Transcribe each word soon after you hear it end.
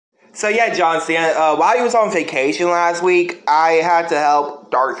So yeah, John Cena, while he was on vacation last week, I had to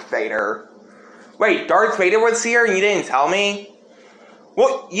help Darth Vader. Wait, Darth Vader was here and you didn't tell me?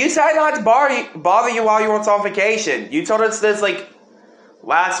 Well, you said not to bother you while you were on vacation. You told us this, like,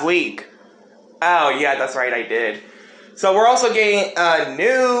 last week. Oh, yeah, that's right, I did. So we're also getting a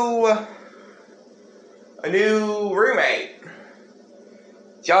new roommate.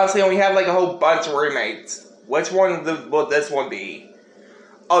 John Cena, we have, like, a whole bunch of roommates. Which one will this one be?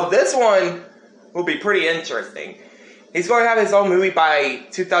 Oh, this one will be pretty interesting. He's going to have his own movie by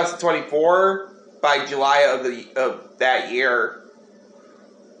 2024, by July of that year.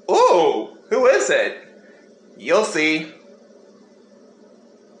 Ooh, who is it? You'll see.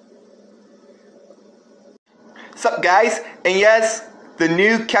 Sup, guys? And yes, the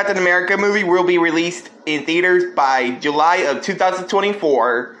new Captain America movie will be released in theaters by July of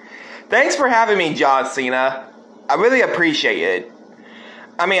 2024. Thanks for having me, John Cena. I really appreciate it.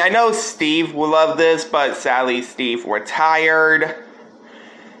 I mean, I know Steve will love this, but sadly Steve retired.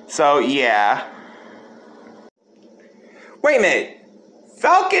 So, yeah. Wait a minute.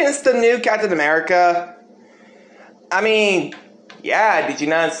 Falcon's the new Captain America? I mean, yeah, did you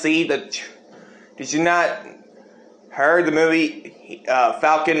not heard the movie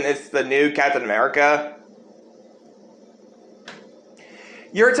Falcon is the new Captain America?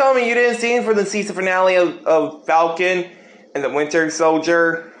 You're telling me you didn't see it for the season finale of Falcon and the Winter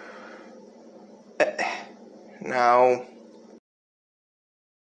Soldier? No.